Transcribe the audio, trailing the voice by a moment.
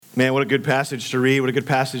Man, what a good passage to read. What a good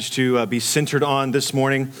passage to be centered on this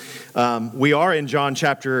morning. We are in John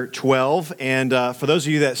chapter 12. And for those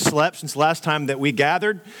of you that slept since the last time that we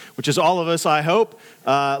gathered, which is all of us, I hope,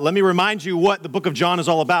 let me remind you what the book of John is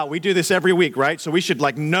all about. We do this every week, right? So we should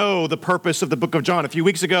know the purpose of the book of John. A few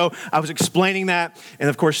weeks ago, I was explaining that. And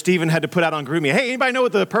of course, Stephen had to put out on GroupMe, hey, anybody know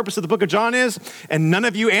what the purpose of the book of John is? And none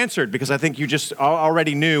of you answered because I think you just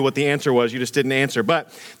already knew what the answer was. You just didn't answer.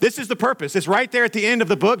 But this is the purpose. It's right there at the end of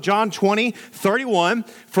the book. John 20:31,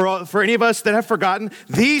 for any of us that have forgotten,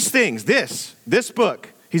 these things, this book,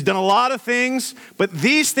 he's done a lot of things, but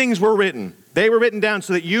these things were written. They were written down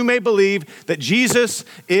so that you may believe that Jesus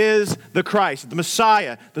is the Christ, the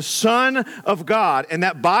Messiah, the Son of God, and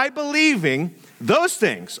that by believing those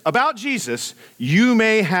things about Jesus, you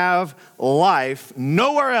may have life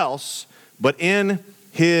nowhere else but in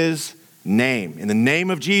his name. In the name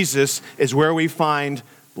of Jesus is where we find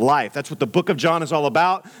life. That's what the book of John is all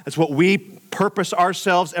about. That's what we purpose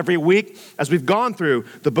ourselves every week as we've gone through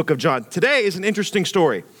the book of John. Today is an interesting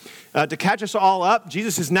story. To catch us all up,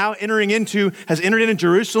 Jesus is now has entered into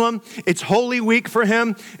Jerusalem. It's Holy Week for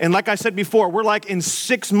him. And like I said before, we're like in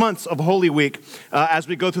 6 months of Holy Week as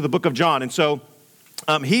we go through the book of John. And so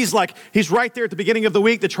he's right there at the beginning of the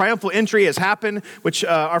week. The triumphal entry has happened, which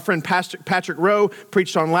our friend Pastor Patrick Rowe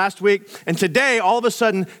preached on last week. And today, all of a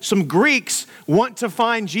sudden, some Greeks want to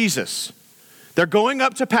find Jesus. They're going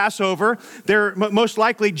up to Passover. They're most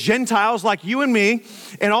likely Gentiles like you and me.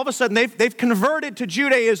 And all of a sudden, they've converted to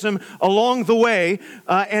Judaism along the way.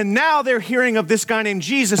 And now they're hearing of this guy named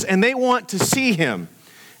Jesus, and they want to see him.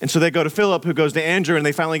 And so they go to Philip, who goes to Andrew, and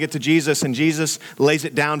they finally get to Jesus, and Jesus lays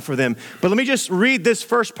it down for them. But let me just read this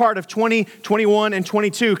first part of 20, 21, and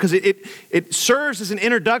 22, because it serves as an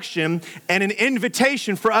introduction and an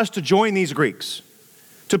invitation for us to join these Greeks,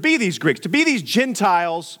 to be these Greeks, to be these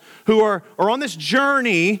Gentiles who are on this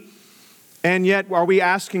journey, and yet are we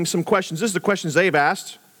asking some questions? This is the questions they've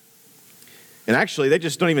asked. And actually, they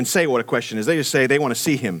just don't even say what a question is. They just say they want to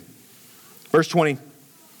see him. Verse 20.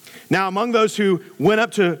 Now, among those who went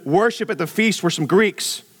up to worship at the feast were some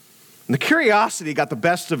Greeks, and the curiosity got the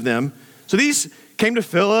best of them. So these came to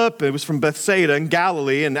Philip, it was from Bethsaida in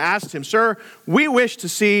Galilee, and asked him, "Sir, we wish to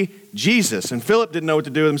see Jesus." And Philip didn't know what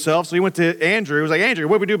to do with himself, so he went to Andrew. He was like, "Andrew,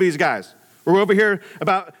 what do we do with these guys? We're over here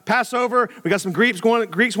about Passover. We got some Greeks want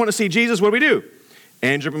to see Jesus. What do we do?"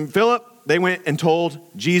 Andrew and Philip, they went and told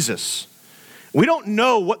Jesus. We don't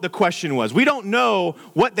know what the question was. We don't know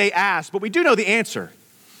what they asked, but we do know the answer.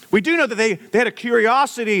 We do know that they had a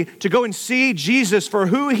curiosity to go and see Jesus for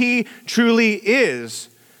who he truly is.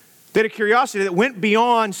 They had a curiosity that went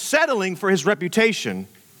beyond settling for his reputation.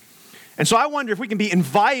 And so I wonder if we can be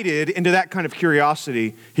invited into that kind of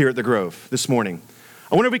curiosity here at the Grove this morning.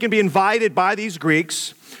 I wonder if we can be invited by these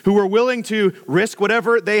Greeks who were willing to risk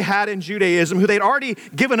whatever they had in Judaism, who they'd already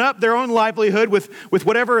given up their own livelihood with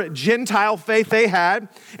whatever Gentile faith they had,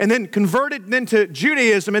 and then converted into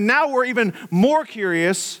Judaism, and now we're even more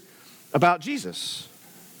curious about Jesus.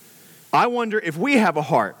 I wonder if we have a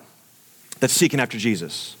heart that's seeking after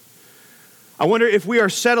Jesus. I wonder if we are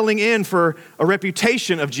settling in for a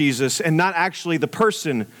reputation of Jesus and not actually the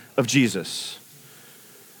person of Jesus.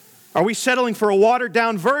 Are we settling for a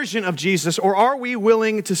watered-down version of Jesus, or are we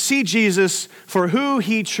willing to see Jesus for who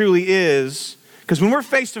he truly is? Because when we're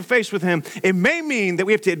face-to-face with him, it may mean that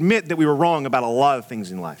we have to admit that we were wrong about a lot of things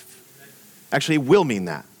in life. Actually, it will mean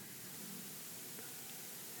that.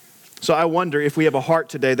 So I wonder if we have a heart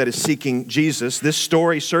today that is seeking Jesus. This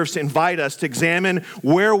story serves to invite us to examine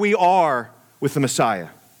where we are with the Messiah.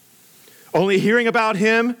 Only hearing about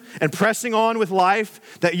him and pressing on with life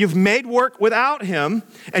that you've made work without him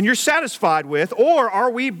and you're satisfied with, or are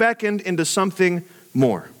we beckoned into something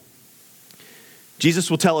more? Jesus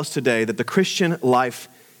will tell us today that the Christian life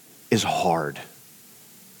is hard,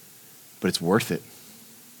 but it's worth it.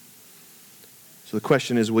 So the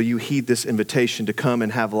question is, will you heed this invitation to come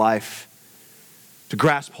and have life, to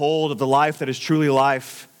grasp hold of the life that is truly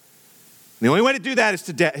life? And the only way to do that is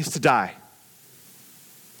to die.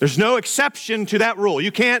 There's no exception to that rule.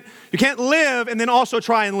 You can't live and then also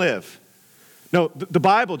try and live. No, the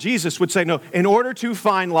Bible, Jesus would say, no, in order to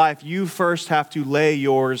find life, you first have to lay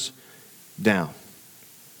yours down.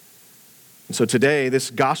 And so today, this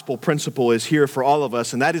gospel principle is here for all of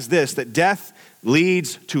us, and that is this, that death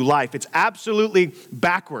leads to life. It's absolutely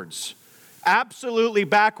backwards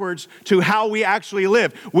to how we actually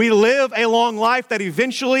live. We live a long life that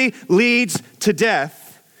eventually leads to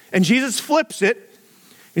death. And Jesus flips it.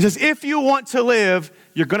 He says, if you want to live,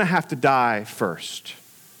 you're going to have to die first.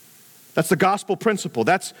 That's the gospel principle.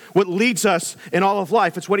 That's what leads us in all of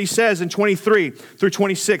life. It's what he says in 23 through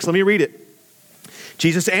 26. Let me read it.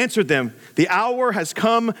 Jesus answered them, "The hour has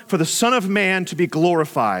come for the Son of Man to be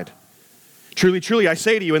glorified. Truly, truly, I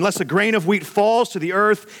say to you, unless a grain of wheat falls to the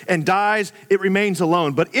earth and dies, it remains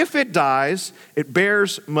alone. But if it dies, it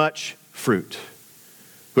bears much fruit.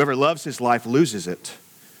 Whoever loves his life loses it,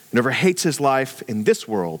 and whoever hates his life in this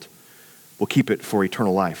world will keep it for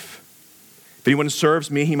eternal life. If anyone serves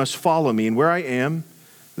me, he must follow me, and where I am,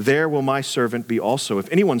 there will my servant be also.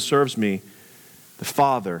 If anyone serves me, the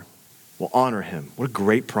Father will honor him." What a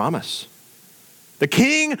great promise. The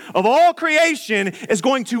King of all creation is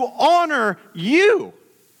going to honor you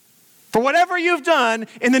for whatever you've done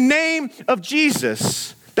in the name of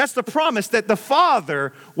Jesus. That's the promise, that the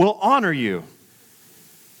Father will honor you.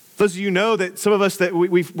 Those of you know that some of us that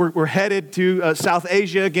we're headed to South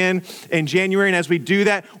Asia again in January, and as we do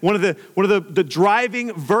that, one of the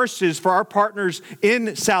driving verses for our partners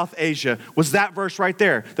in South Asia was that verse right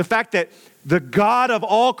there. The fact that the God of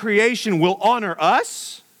all creation will honor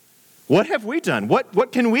us. What have we done?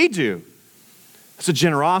 What can we do? It's a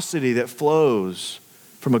generosity that flows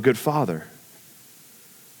from a good Father.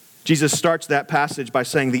 Jesus starts that passage by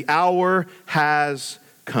saying, "The hour has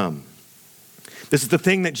come." This is the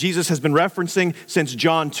thing that Jesus has been referencing since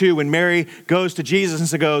John 2, when Mary goes to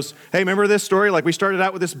Jesus and goes, "Hey, remember this story? Like we started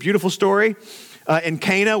out with this beautiful story in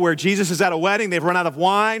Cana where Jesus is at a wedding, they've run out of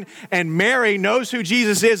wine, and Mary knows who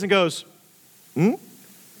Jesus is and goes,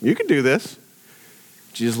 you can do this."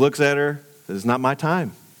 Jesus looks at her, says, "It's not my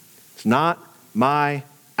time. It's not my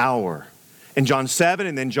hour." In John 7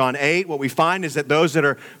 and then John 8, what we find is that those that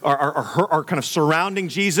are kind of surrounding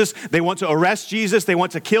Jesus, they want to arrest Jesus, they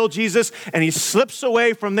want to kill Jesus, and he slips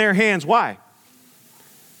away from their hands. Why?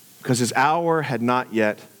 Because his hour had not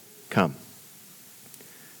yet come.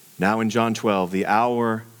 Now in John 12, the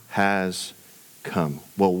hour has come.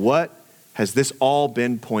 Well, what has this all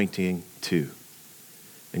been pointing to?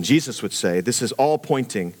 And Jesus would say, this is all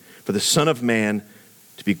pointing for the Son of Man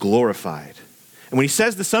to be glorified. And when he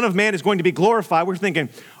says the Son of Man is going to be glorified, we're thinking,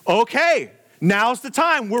 okay, now's the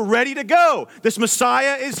time. We're ready to go. This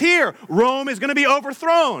Messiah is here. Rome is going to be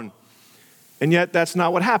overthrown. And yet that's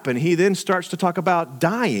not what happened. He then starts to talk about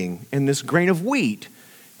dying in this grain of wheat.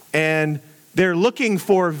 And they're looking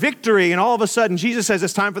for victory. And all of a sudden, Jesus says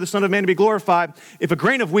it's time for the Son of Man to be glorified if a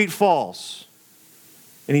grain of wheat falls.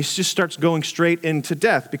 And he just starts going straight into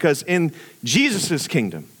death, because in Jesus'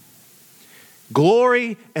 kingdom,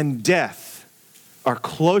 glory and death are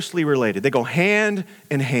closely related. They go hand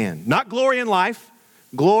in hand. Not glory and life,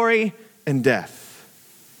 glory and death.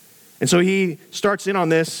 And so he starts in on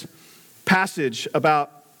this passage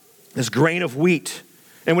about this grain of wheat.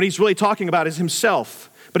 And what he's really talking about is himself.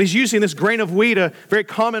 But he's using this grain of wheat, a very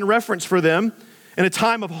common reference for them. In a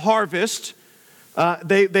time of harvest,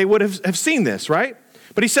 they would have seen this, right?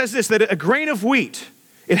 But he says this, that a grain of wheat,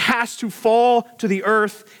 it has to fall to the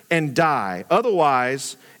earth and die.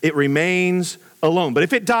 Otherwise, it remains alone. But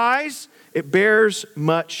if it dies, it bears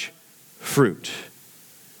much fruit.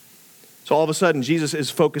 So all of a sudden, Jesus is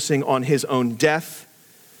focusing on his own death.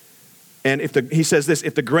 And he says this,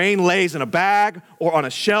 if the grain lays in a bag or on a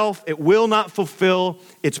shelf, it will not fulfill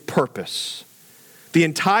its purpose. The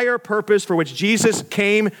entire purpose for which Jesus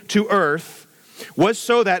came to earth was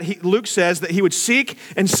so that Luke says that he would seek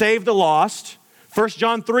and save the lost. 1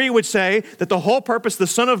 John 3 would say that the whole purpose the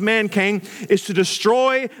Son of Man came is to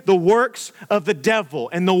destroy the works of the devil.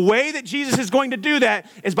 And the way that Jesus is going to do that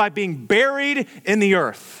is by being buried in the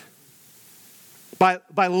earth. By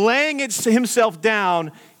laying himself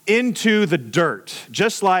down into the dirt,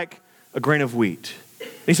 just like a grain of wheat.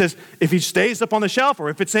 He says, if he stays up on the shelf or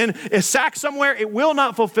if it's in a sack somewhere, it will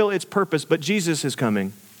not fulfill its purpose. But Jesus is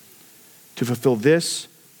coming to fulfill this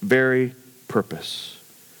very purpose,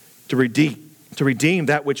 to redeem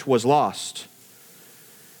that which was lost.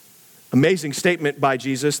 Amazing statement by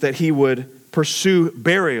Jesus that he would pursue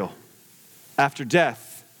burial after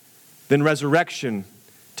death, then resurrection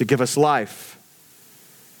to give us life.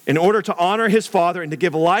 In order to honor his Father and to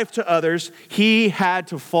give life to others, he had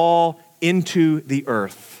to fall into the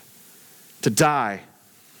earth, to die.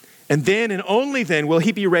 And then and only then will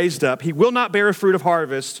he be raised up. He will not bear a fruit of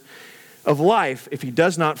harvest of life if he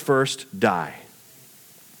does not first die.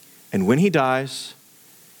 And when he dies,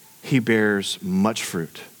 he bears much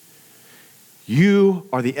fruit. You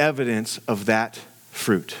are the evidence of that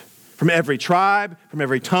fruit. From every tribe, from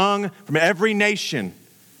every tongue, from every nation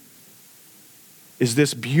is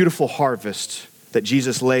this beautiful harvest that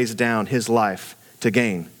Jesus lays down his life to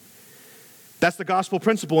gain. That's the gospel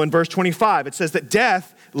principle in verse 25. It says that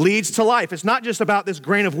death leads to life. It's not just about this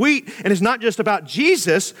grain of wheat, and it's not just about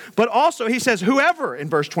Jesus, but also he says whoever, in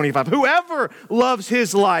verse 25, whoever loves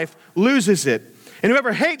his life loses it. And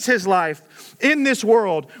whoever hates his life in this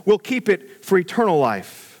world will keep it for eternal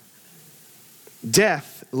life.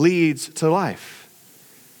 Death leads to life.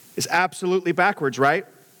 It's absolutely backwards, right?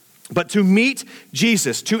 But to meet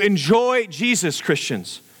Jesus, to enjoy Jesus,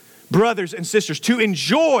 Christians, brothers and sisters, to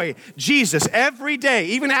enjoy Jesus every day,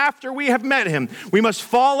 even after we have met him, we must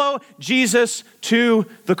follow Jesus to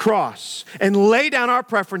the cross and lay down our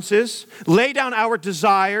preferences, lay down our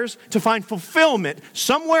desires to find fulfillment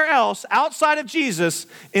somewhere else outside of Jesus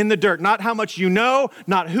in the dirt. Not how much you know,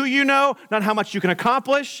 not who you know, not how much you can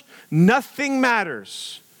accomplish. Nothing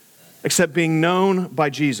matters except being known by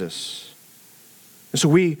Jesus. And so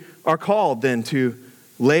we are called then to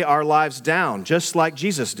lay our lives down, just like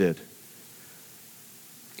Jesus did.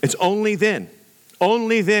 It's only then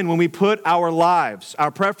when we put our lives,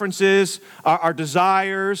 our preferences, our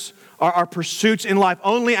desires, our pursuits in life,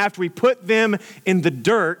 only after we put them in the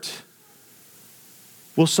dirt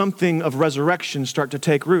will something of resurrection start to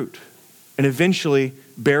take root and eventually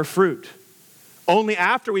bear fruit. Only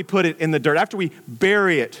after we put it in the dirt, after we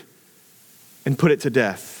bury it and put it to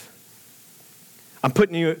death. I'm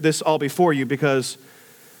putting this all before you because,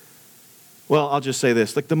 well, I'll just say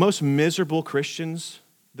this. Like, the most miserable Christians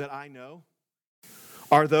that I know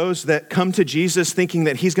are those that come to Jesus thinking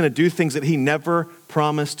that he's going to do things that he never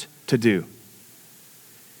promised to do.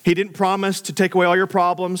 He didn't promise to take away all your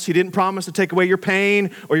problems. He didn't promise to take away your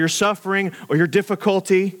pain or your suffering or your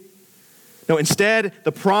difficulty. No, instead,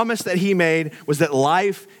 the promise that he made was that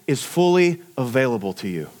life is fully available to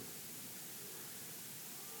you.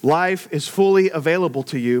 Life is fully available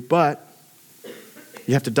to you, but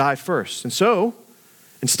you have to die first. And so,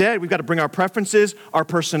 instead, we've got to bring our preferences, our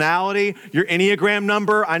personality, your Enneagram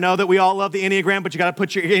number. I know that we all love the Enneagram, but you got to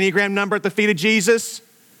put your Enneagram number at the feet of Jesus,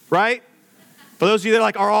 right? For those of you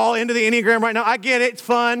that are all into the Enneagram right now, I get it, it's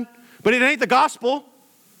fun, but it ain't the gospel.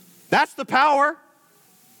 That's the power.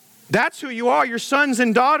 That's who you are, your sons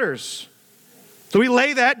and daughters. So we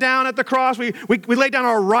lay that down at the cross. We lay down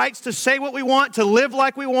our rights to say what we want, to live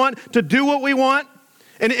like we want, to do what we want.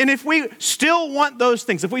 And if we still want those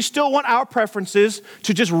things, if we still want our preferences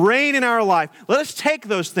to just reign in our life, let us take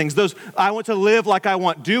those things, I want to live like I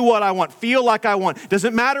want, do what I want, feel like I want.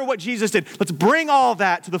 Doesn't matter what Jesus did. Let's bring all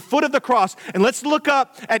that to the foot of the cross and let's look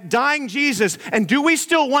up at dying Jesus. And do we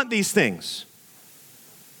still want these things?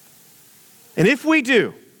 And if we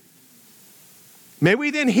do, may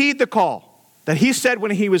we then heed the call that he said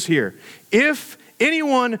when he was here. If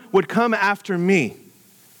anyone would come after me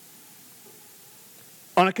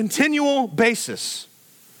on a continual basis,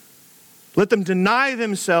 let them deny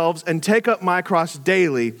themselves and take up my cross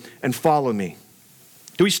daily and follow me.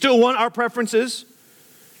 Do we still want our preferences?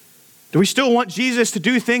 Do we still want Jesus to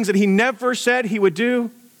do things that he never said he would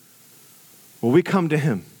do? Well, we come to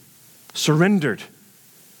him, surrendered,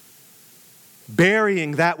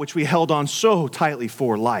 burying that which we held on so tightly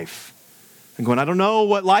for, life. And going, I don't know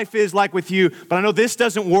what life is like with you, but I know this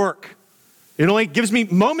doesn't work. It only gives me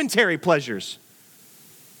momentary pleasures.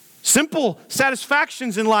 Simple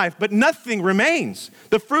satisfactions in life, but nothing remains.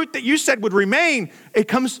 The fruit that you said would remain, it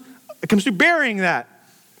comes through burying that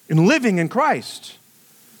and living in Christ.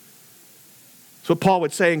 That's what Paul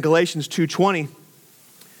would say in Galatians 2:20,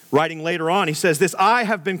 writing later on. He says this, I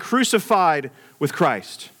have been crucified with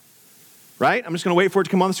Christ. Right? I'm just going to wait for it to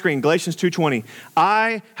come on the screen. Galatians 2:20.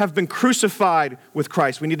 I have been crucified with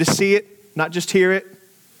Christ. We need to see it, not just hear it.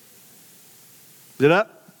 Is it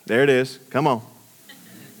up? There it is. Come on.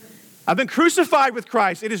 I've been crucified with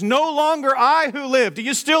Christ. It is no longer I who live. Do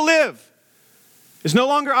you still live? It's no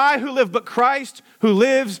longer I who live, but Christ who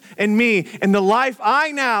lives in me. And the life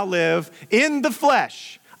I now live in the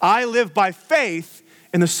flesh, I live by faith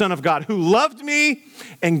in the Son of God who loved me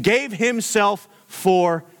and gave himself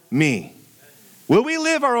for me. Will we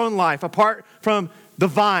live our own life apart from the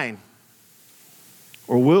vine?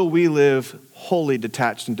 Or will we live wholly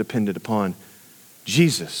detached and dependent upon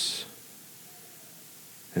Jesus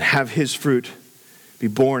and have his fruit be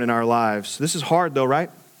born in our lives? This is hard though, right?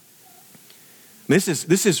 This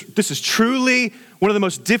is truly one of the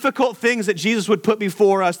most difficult things that Jesus would put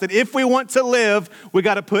before us, that if we want to live, we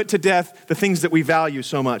got to put to death the things that we value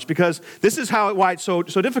so much. Because this is why it's so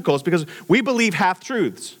difficult. It's because we believe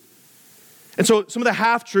half-truths. And so some of the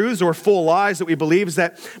half-truths or full lies that we believe is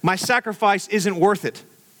that my sacrifice isn't worth it.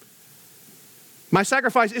 My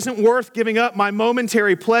sacrifice isn't worth giving up my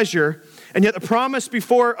momentary pleasure, and yet the promise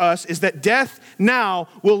before us is that death now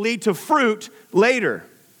will lead to fruit later.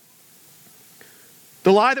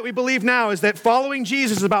 The lie that we believe now is that following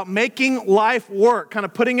Jesus is about making life work, kind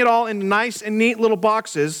of putting it all in nice and neat little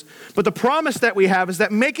boxes. But the promise that we have is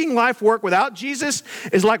that making life work without Jesus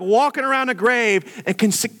is like walking around a grave and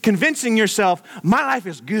convincing yourself, my life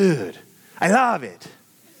is good. I love it.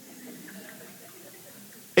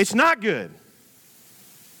 It's not good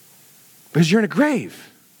because you're in a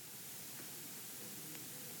grave.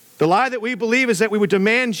 The lie that we believe is that we would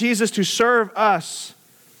demand Jesus to serve us.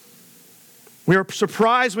 We are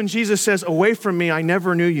surprised when Jesus says, away from me, I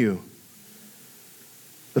never knew you.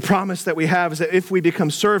 The promise that we have is that if we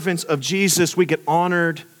become servants of Jesus, we get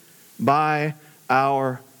honored by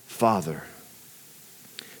our Father.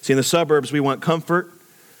 See, in the suburbs, we want comfort.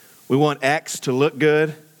 We want X to look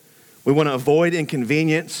good. We want to avoid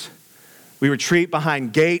inconvenience. We retreat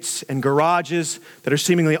behind gates and garages that are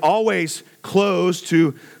seemingly always closed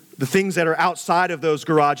to the things that are outside of those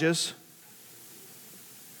garages.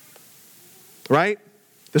 Right?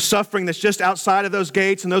 The suffering that's just outside of those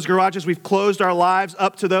gates and those garages, we've closed our lives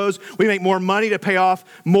up to those. We make more money to pay off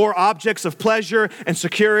more objects of pleasure and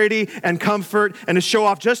security and comfort and to show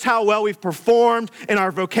off just how well we've performed in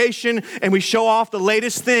our vocation, and we show off the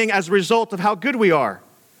latest thing as a result of how good we are.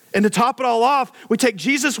 And to top it all off, we take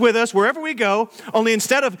Jesus with us wherever we go, only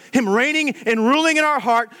instead of him reigning and ruling in our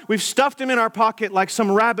heart, we've stuffed him in our pocket like some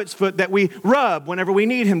rabbit's foot that we rub whenever we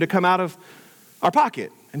need him to come out of our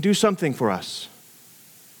pocket and do something for us.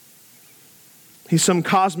 He's some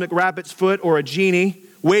cosmic rabbit's foot or a genie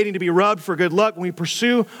waiting to be rubbed for good luck when we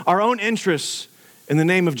pursue our own interests in the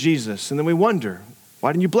name of Jesus. And then we wonder,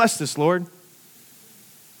 why didn't you bless this, Lord?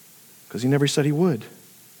 Because he never said he would.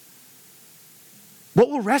 What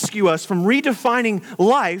will rescue us from redefining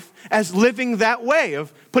life as living that way,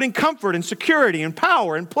 of putting comfort and security and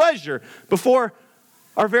power and pleasure before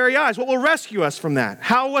our very eyes? What will rescue us from that?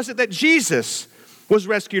 How was it that Jesus was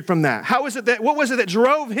rescued from that? What was it that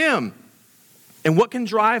drove him? And what can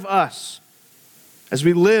drive us as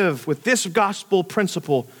we live with this gospel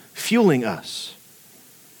principle fueling us?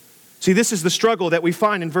 See, this is the struggle that we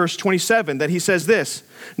find in verse 27, that he says this,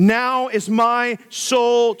 now is my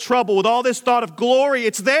soul troubled. With all this thought of glory,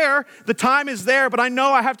 it's there, the time is there, but I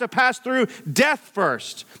know I have to pass through death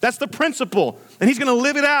first. That's the principle, and he's going to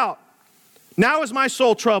live it out. Now is my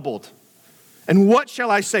soul troubled. And what shall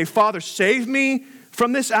I say? Father, save me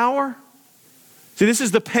from this hour? See, this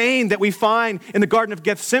is the pain that we find in the Garden of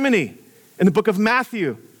Gethsemane in the book of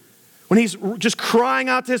Matthew, when he's just crying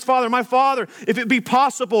out to his Father, my Father, if it be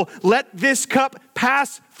possible, let this cup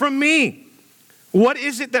pass from me. What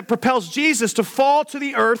is it that propels Jesus to fall to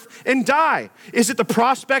the earth and die? Is it the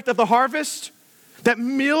prospect of the harvest? That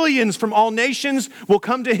millions from all nations will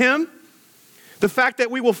come to him? The fact that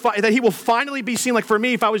that he will finally be seen, like for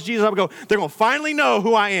me, if I was Jesus, I would go, they're going to finally know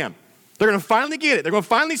who I am. They're going to finally get it. They're going to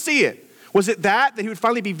finally see it. Was it that he would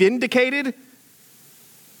finally be vindicated?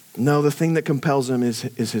 No, the thing that compels him is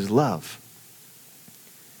his love.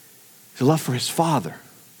 His love for his Father.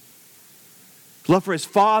 His love for his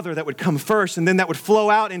Father that would come first, and then that would flow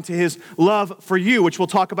out into his love for you, which we'll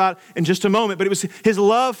talk about in just a moment. But it was his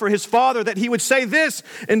love for his Father that he would say this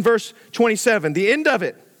in verse 27, the end of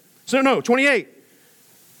it. 28.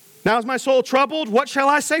 Now is my soul troubled? What shall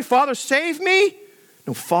I say? Father, save me?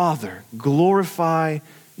 No, Father, glorify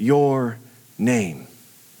your name.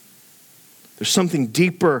 There's something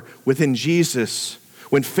deeper within Jesus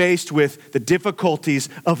when faced with the difficulties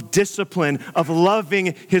of discipline, of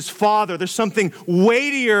loving his Father. There's something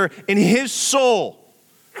weightier in his soul.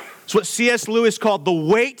 It's what C.S. Lewis called the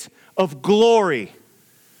weight of glory.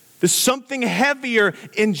 There's something heavier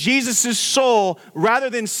in Jesus' soul,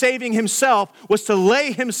 rather than saving himself, was to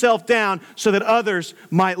lay himself down so that others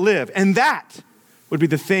might live. And that would be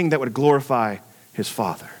the thing that would glorify his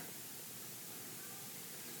Father.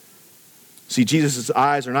 See, Jesus'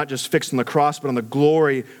 eyes are not just fixed on the cross, but on the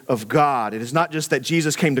glory of God. It is not just that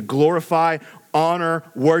Jesus came to glorify, honor,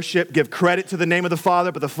 worship, give credit to the name of the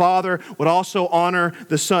Father, but the Father would also honor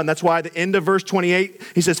the Son. That's why at the end of verse 28,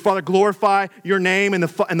 he says, Father, glorify your name, and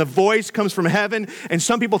the voice comes from heaven. And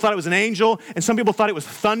some people thought it was an angel, and some people thought it was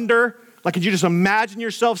thunder. Like, could you just imagine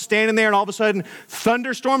yourself standing there and all of a sudden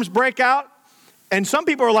thunderstorms break out? And some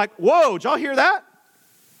people are like, whoa, did y'all hear that?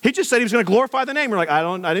 He just said he was going to glorify the name. We're like,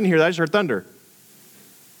 I didn't hear that. I just heard thunder.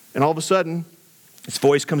 And all of a sudden, his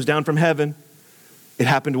voice comes down from heaven. It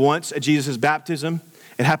happened once at Jesus' baptism.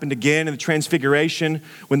 It happened again in the Transfiguration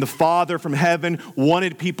when the Father from heaven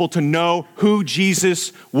wanted people to know who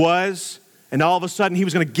Jesus was. And all of a sudden, he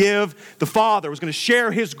was going to give, the Father was going to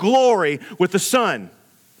share his glory with the Son.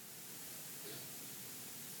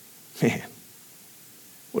 Man,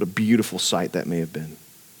 what a beautiful sight that may have been.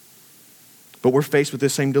 But we're faced with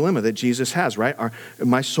this same dilemma that Jesus has, right?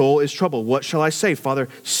 My soul is troubled. What shall I say? Father,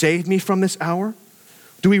 save me from this hour?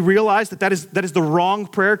 Do we realize that is the wrong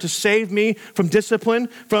prayer, to save me from discipline,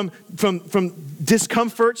 from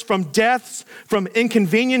discomforts, from deaths, from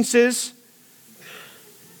inconveniences?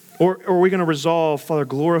 Or are we going to resolve, Father,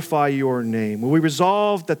 glorify your name? Will we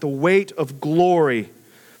resolve that the weight of glory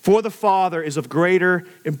for the Father is of greater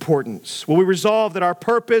importance? Will we resolve that our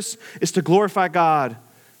purpose is to glorify God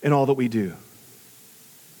in all that we do?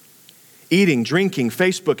 Eating, drinking,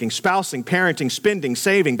 Facebooking, spousing, parenting, spending,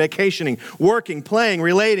 saving, vacationing, working, playing,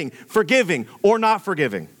 relating, forgiving or not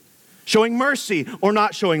forgiving, showing mercy or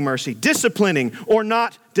not showing mercy, disciplining or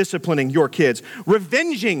not disciplining your kids,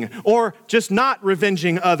 revenging or just not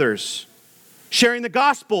revenging others, sharing the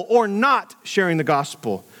gospel or not sharing the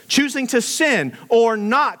gospel, choosing to sin or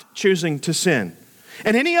not choosing to sin.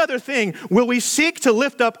 And any other thing, will we seek to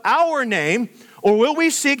lift up our name, or will we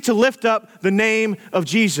seek to lift up the name of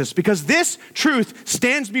Jesus? Because this truth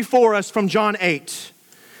stands before us from John 8.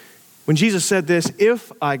 When Jesus said this,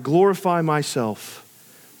 if I glorify myself,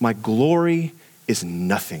 my glory is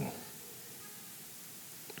nothing.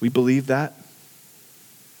 Do we believe that?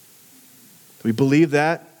 Do we believe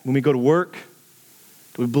that when we go to work?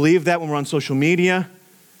 Do we believe that when we're on social media?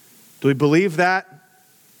 Do we believe that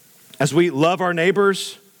as we love our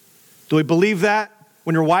neighbors? Do we believe that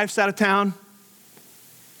when your wife's out of town?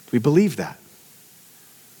 We believe that.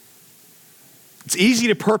 It's easy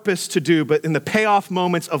to purpose to do, but in the payoff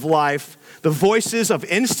moments of life, the voices of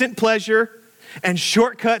instant pleasure and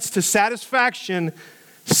shortcuts to satisfaction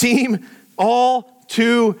seem all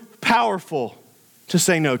too powerful to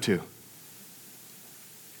say no to.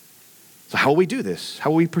 So how will we do this? How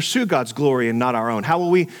will we pursue God's glory and not our own? How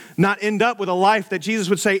will we not end up with a life that Jesus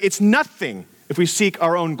would say, it's nothing if we seek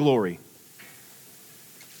our own glory?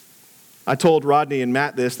 I told Rodney and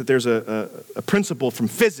Matt this, that there's a principle from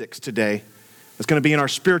physics today that's going to be in our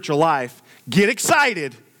spiritual life. Get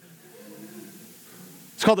excited.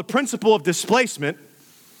 It's called the principle of displacement.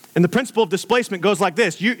 And the principle of displacement goes like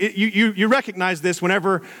this. You recognize this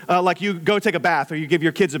whenever like you go take a bath or you give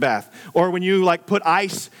your kids a bath. Or when you like put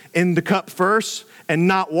ice in the cup first and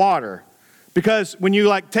not water. Because when you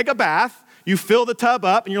like take a bath, you fill the tub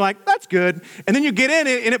up and you're like, that's good. And then you get in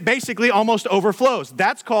it and it basically almost overflows.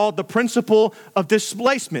 That's called the principle of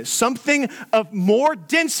displacement. Something of more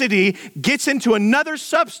density gets into another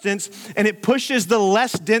substance and it pushes the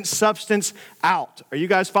less dense substance out. Are you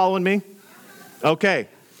guys following me? Okay.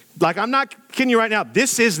 Like, I'm not kidding you right now.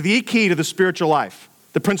 This is the key to the spiritual life,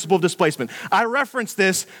 the principle of displacement. I reference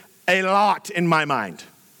this a lot in my mind.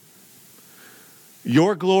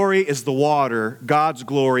 Your glory is the water. God's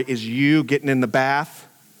glory is you getting in the bath.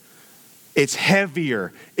 It's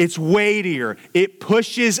heavier. It's weightier. It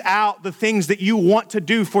pushes out the things that you want to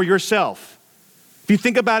do for yourself. If you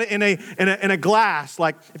think about it in a glass,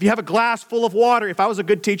 like if you have a glass full of water, if I was a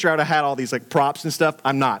good teacher, I would have had all these like props and stuff.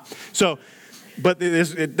 I'm not. So, but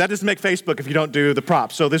that doesn't make Facebook if you don't do the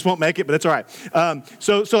props. So this won't make it, but it's all right. But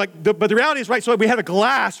the reality is, right, so we have a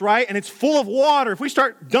glass, right, and it's full of water. If we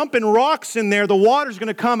start dumping rocks in there, the water's going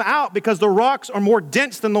to come out because the rocks are more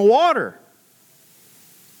dense than the water.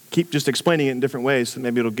 Keep just explaining it in different ways so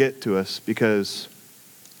maybe it'll get to us, because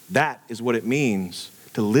that is what it means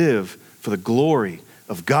to live for the glory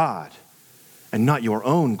of God and not your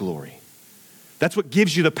own glory. That's what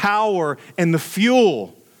gives you the power and the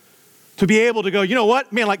fuel to be able to go, you know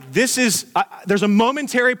what, man, like this is, there's a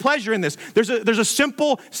momentary pleasure in this. There's a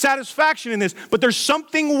simple satisfaction in this, but there's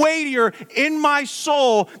something weightier in my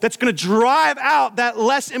soul that's going to drive out that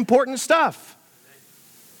less important stuff.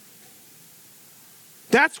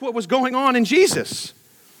 That's what was going on in Jesus.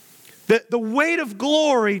 The weight of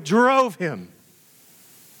glory drove him.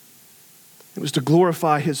 It was to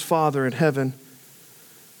glorify his Father in heaven.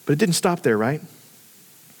 But it didn't stop there, right?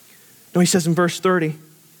 No, he says in verse 30,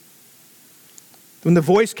 when the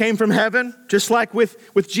voice came from heaven, just like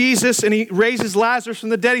with Jesus, and he raises Lazarus from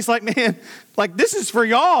the dead, he's like, man, like this is for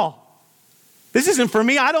y'all. This isn't for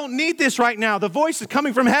me. I don't need this right now. The voice is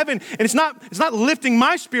coming from heaven, and it's not lifting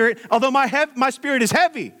my spirit, although my spirit is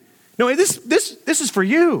heavy. No, this is for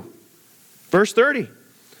you. Verse 30,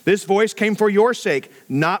 this voice came for your sake,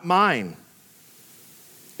 not mine.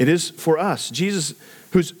 It is for us. Jesus,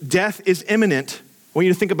 whose death is imminent, I want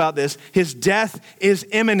you to think about this. His death is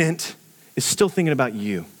imminent. Is still thinking about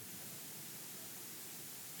you.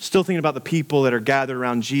 Still thinking about the people that are gathered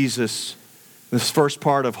around Jesus in this first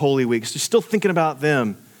part of Holy Week. Still thinking about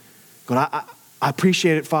them. Going, I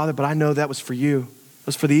appreciate it, Father, but I know that was for you. It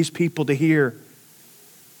was for these people to hear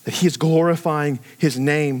that he is glorifying his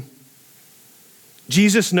name.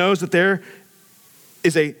 Jesus knows that there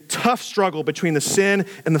is a tough struggle between the sin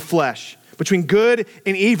and the flesh, between good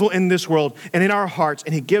and evil in this world and in our hearts.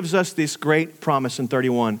 And he gives us this great promise in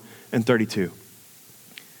 31 and 32.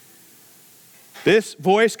 This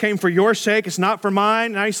voice came for your sake. It's not for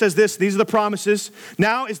mine. Now he says this, these are the promises.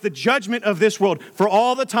 Now is the judgment of this world. For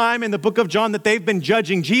all the time in the book of John that they've been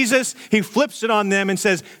judging Jesus, he flips it on them and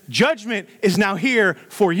says, judgment is now here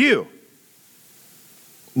for you.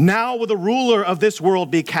 Now will the ruler of this world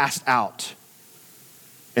be cast out.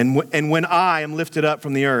 And when I am lifted up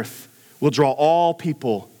from the earth, will draw all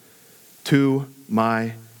people to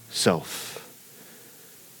myself.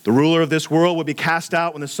 The ruler of this world will be cast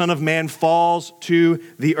out when the Son of Man falls to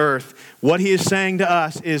the earth. What he is saying to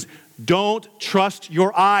us is, don't trust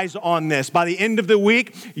your eyes on this. By the end of the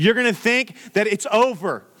week, you're going to think that it's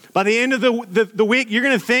over. By the end of the week, you're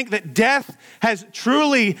going to think that death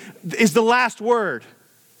is the last word.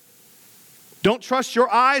 Don't trust your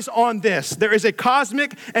eyes on this. There is a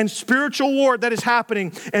cosmic and spiritual war that is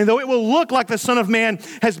happening. And though it will look like the Son of Man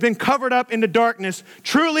has been covered up into darkness,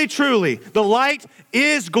 truly, truly, the light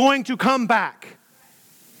is going to come back.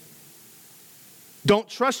 Don't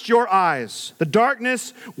trust your eyes. The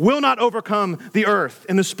darkness will not overcome the earth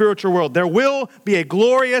in the spiritual world. There will be a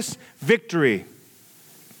glorious victory.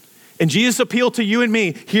 And Jesus' appeal to you and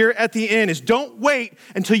me here at the end is, don't wait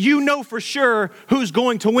until you know for sure who's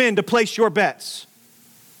going to win to place your bets.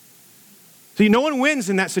 See, no one wins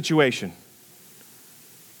in that situation.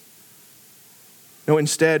 No,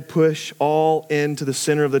 instead, push all into the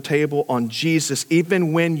center of the table on Jesus,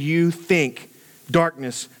 even when you think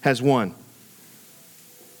darkness has won.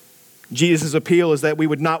 Jesus' appeal is that we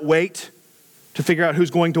would not wait to figure out who's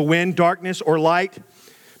going to win, darkness or light,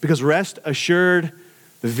 because rest assured,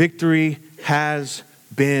 the victory has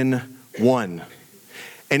been won.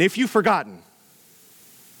 And if you've forgotten,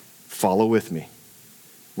 follow with me.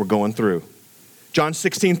 We're going through. John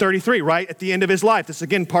 16:33, right at the end of his life. This is,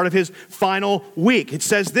 again, part of his final week. It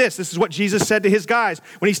says this. This is what Jesus said to his guys.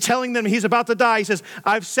 When he's telling them he's about to die, he says,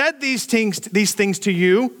 I've said these things to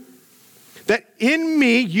you, that in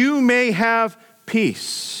me you may have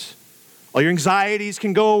peace. All your anxieties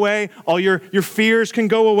can go away. All your fears can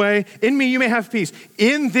go away. In me, you may have peace.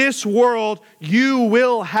 In this world, you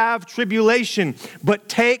will have tribulation. But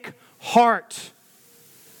take heart.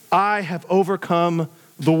 I have overcome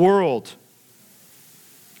the world.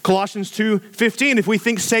 Colossians 2:15, if we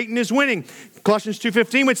think Satan is winning, Colossians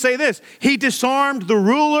 2:15 would say this. He disarmed the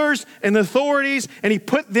rulers and the authorities, and he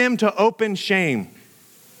put them to open shame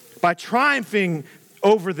by triumphing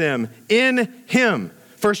over them in him.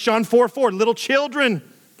 1 John 4:4, little children,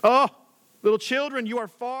 you are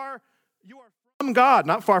from God,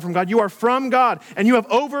 not far from God. You are from God, and you have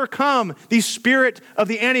overcome the spirit of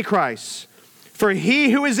the Antichrist. For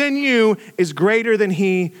he who is in you is greater than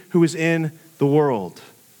he who is in the world.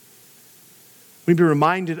 We need to be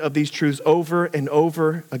reminded of these truths over and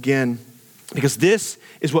over again, because this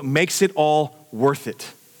is what makes it all worth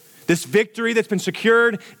it. This victory that's been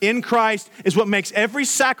secured in Christ is what makes every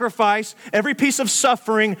sacrifice, every piece of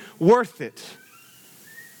suffering worth it,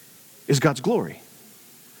 is God's glory.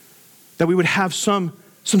 That we would have some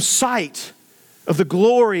sight of the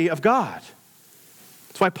glory of God.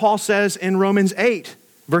 That's why Paul says in Romans 8,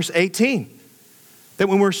 verse 18, that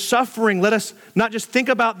when we're suffering, let us not just think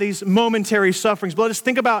about these momentary sufferings, but let us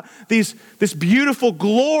think about this beautiful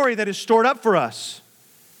glory that is stored up for us.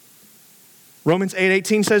 Romans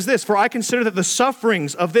 8:18 says this, for I consider that the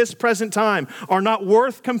sufferings of this present time are not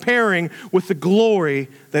worth comparing with the glory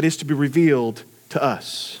that is to be revealed to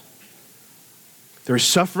us. There is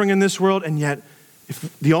suffering in this world, and yet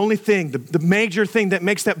if the only thing, the major thing that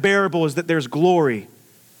makes that bearable is that there's glory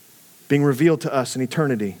being revealed to us in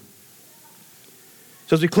eternity.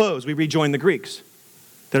 So as we close, we rejoin the Greeks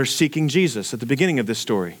that are seeking Jesus at the beginning of this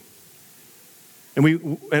story.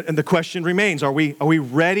 And the question remains, are we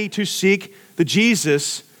ready to seek the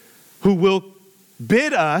Jesus who will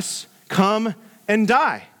bid us come and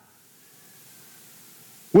die?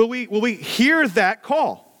 Will we hear that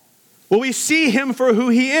call? Will we see him for who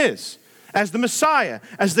he is, as the Messiah,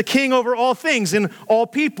 as the King over all things and all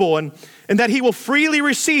people, and that he will freely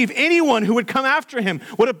receive anyone who would come after him?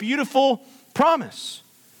 What a beautiful promise.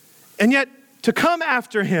 And yet, to come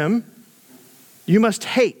after him, you must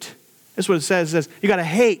hate. That's what it says. It says you got to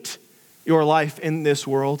hate your life in this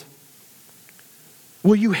world.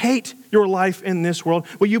 Will you hate your life in this world?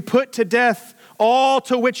 Will you put to death all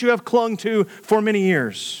to which you have clung to for many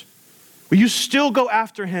years? Will you still go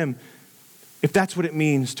after him if that's what it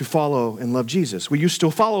means to follow and love Jesus? Will you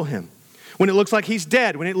still follow him? When it looks like he's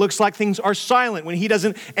dead, when it looks like things are silent, when he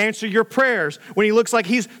doesn't answer your prayers, when he looks like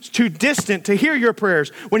he's too distant to hear your prayers,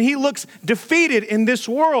 when he looks defeated in this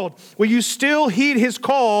world, will you still heed his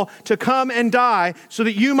call to come and die so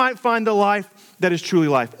that you might find the life that is truly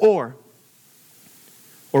life? Or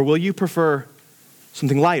will you prefer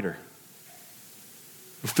something lighter?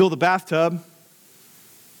 Fill the bathtub.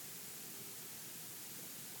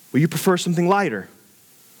 Will you prefer something lighter?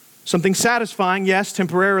 Something satisfying, yes,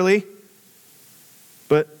 temporarily,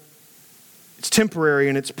 but it's temporary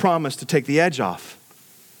and it's promised to take the edge off.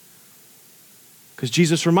 Because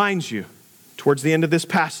Jesus reminds you towards the end of this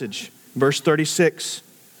passage, verse 36,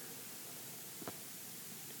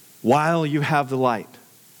 while you have the light,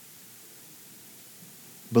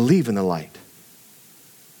 believe in the light,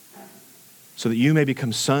 so that you may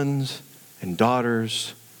become sons and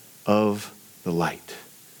daughters of the light.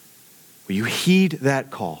 Will you heed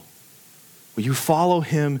that call? Will you follow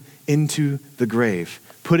him into the grave,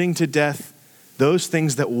 putting to death those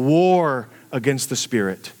things that war against the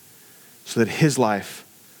Spirit, so that his life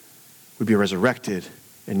would be resurrected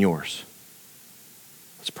in yours?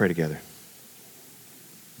 Let's pray together.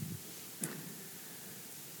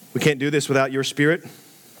 We can't do this without your Spirit.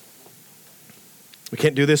 We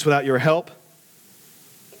can't do this without your help.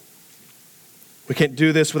 We can't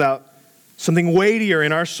do this without something weightier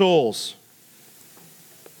in our souls.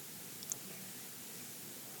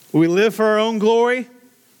 Will we live for our own glory,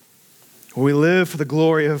 or will we live for the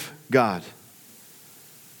glory of God?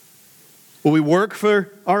 Will we work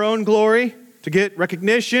for our own glory to get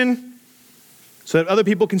recognition so that other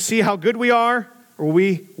people can see how good we are? Or will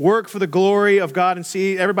we work for the glory of God and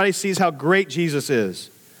see everybody sees how great Jesus is?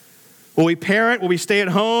 Will we parent? Will we stay at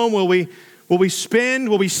home? Will we spend?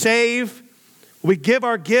 Will we save? Will we give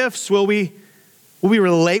our gifts? Will we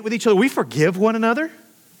relate with each other? Will we forgive one another?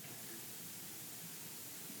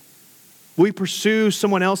 Will we pursue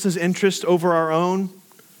someone else's interest over our own?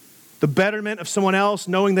 The betterment of someone else,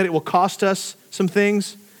 knowing that it will cost us some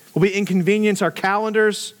things? Will we inconvenience our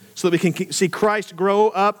calendars so that we can see Christ grow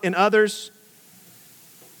up in others?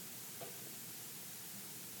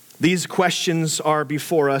 These questions are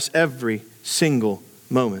before us every single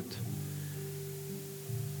moment.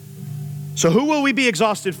 So who will we be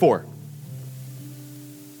exhausted for?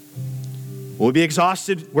 Will we be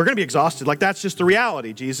exhausted? We're going to be exhausted. Like, that's just the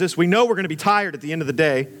reality, Jesus. We know we're going to be tired at the end of the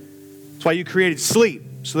day. That's why you created sleep,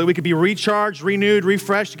 so that we could be recharged, renewed,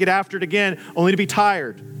 refreshed, to get after it again, only to be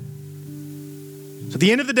tired. So at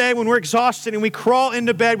the end of the day, when we're exhausted and we crawl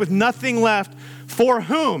into bed with nothing left, for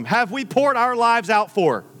whom have we poured our lives out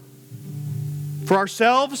for? For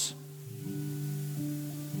ourselves?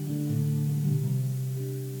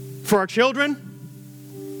 For our children?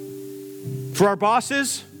 For our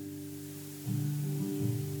bosses?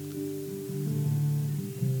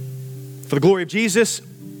 For the glory of Jesus?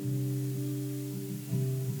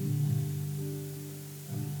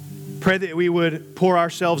 Pray that we would pour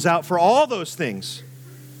ourselves out for all those things,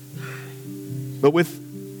 but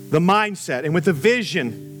with the mindset and with the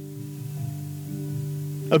vision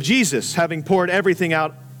of Jesus having poured everything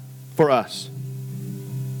out for us.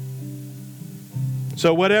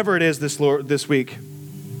 So whatever it is this week,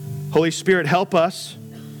 Holy Spirit, help us,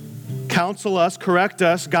 counsel us, correct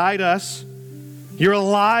us, guide us. You're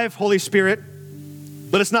alive, Holy Spirit.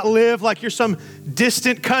 Let us not live like you're some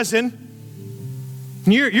distant cousin.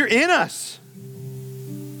 You're in us.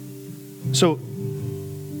 So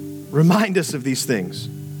remind us of these things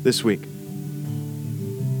this week.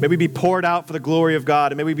 May we be poured out for the glory of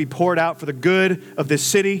God, and may we be poured out for the good of this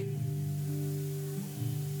city,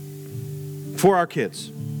 for our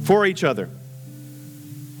kids, for each other,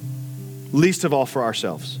 least of all for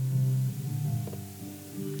ourselves.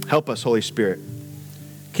 Help us, Holy Spirit.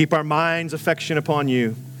 Keep our minds' affection upon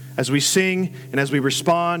you as we sing and as we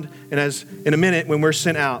respond and as in a minute when we're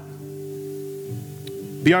sent out.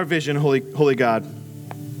 Be our vision, Holy God,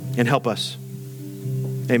 and help us.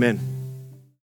 Amen.